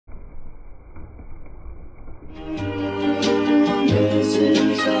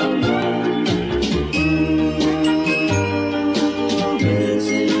Missing someone.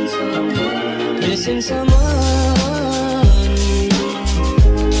 Missing someone. Missing someone.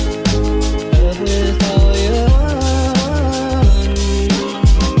 Love with all your heart.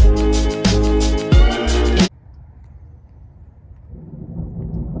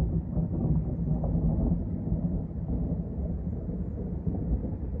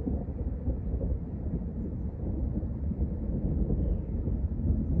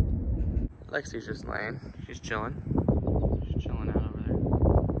 Lexi's just laying. She's chilling. She's chilling out over there.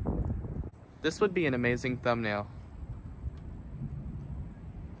 This would be an amazing thumbnail.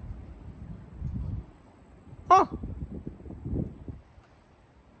 Huh.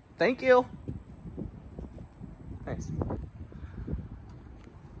 Thank you. Nice.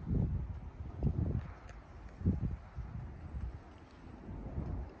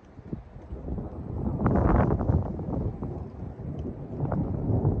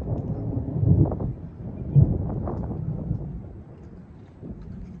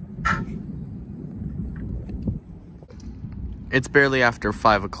 It's barely after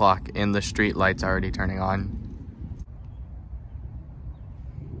 5 o'clock and the street light's already turning on.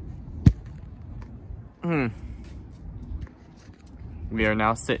 We are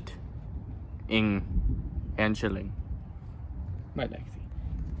now sitting and chilling. My Lexi.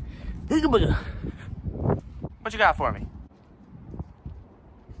 What you got for me?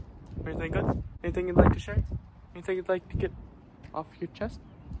 Anything good? Anything you'd like to share? Anything you'd like to get off your chest?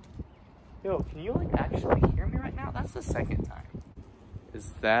 Yo, can you like actually hear me right now? That's the second time.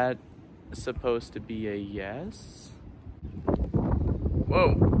 Is that supposed to be a yes?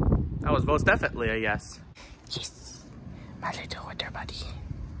 Whoa, that was most definitely a yes. Yes, my little winter buddy.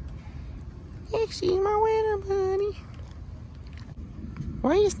 Hey, she's my winter buddy.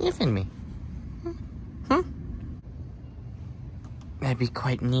 Why are you sniffing me? Hmm? That'd be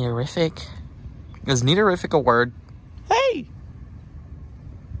quite neaterific. Is neaterific a word? Hey!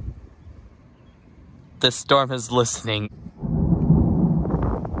 The storm is listening.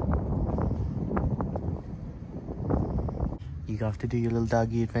 You off to do your little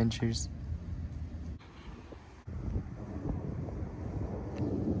doggy adventures?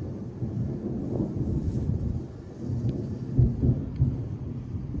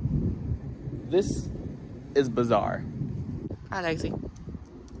 This is bizarre. Hi, Lexi.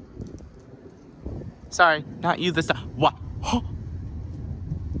 Sorry, not you this time. What? Huh?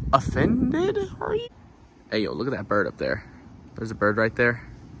 Offended? Are you? Hey, yo, look at that bird up there. There's a bird right there.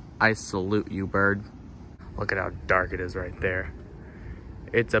 I salute you, bird. Look at how dark it is right there.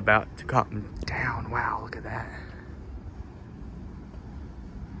 It's about to come down. Wow, look at that.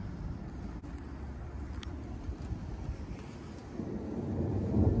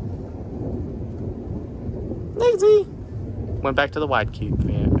 Lazy. Went back to the wide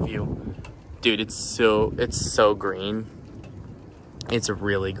view. Dude, it's so green. It's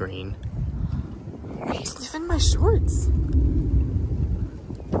really green. Why are you sniffing my shorts?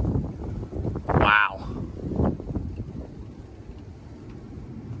 Wow.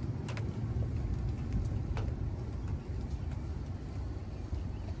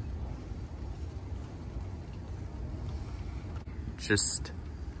 Just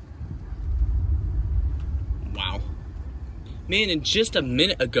wow. Man, in just a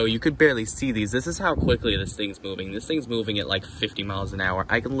minute ago, you could barely see these. This is how quickly this thing's moving. This thing's moving at like 50 miles an hour.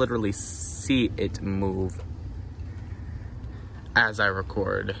 I can literally see it move as I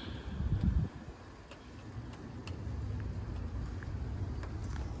record.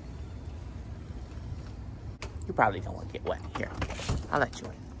 You probably don't want to get wet. Here, I'll let you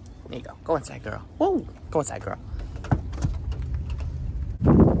in. There you go. Go inside, girl. Whoa, go inside, girl.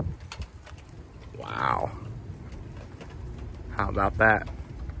 Wow. How about that?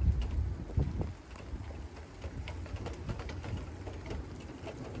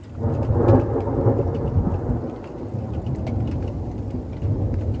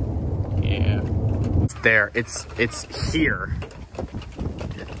 Yeah. It's there. It's here.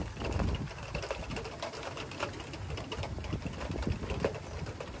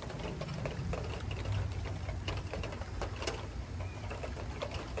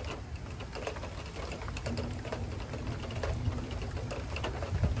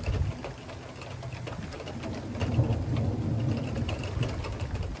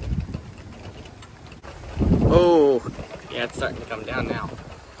 Oh, yeah, it's starting to come down now.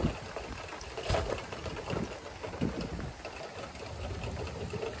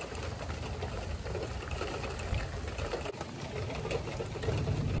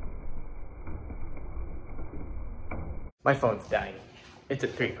 My phone's dying. It's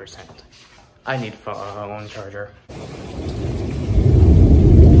at 3%. I need phone charger.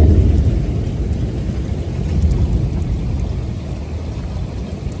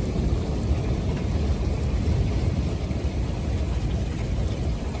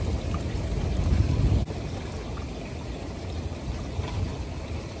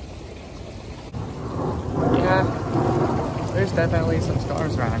 Yeah, there's definitely some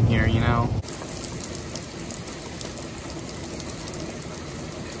stars around here, you know.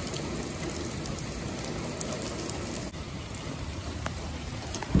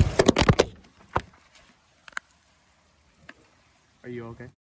 Are you okay?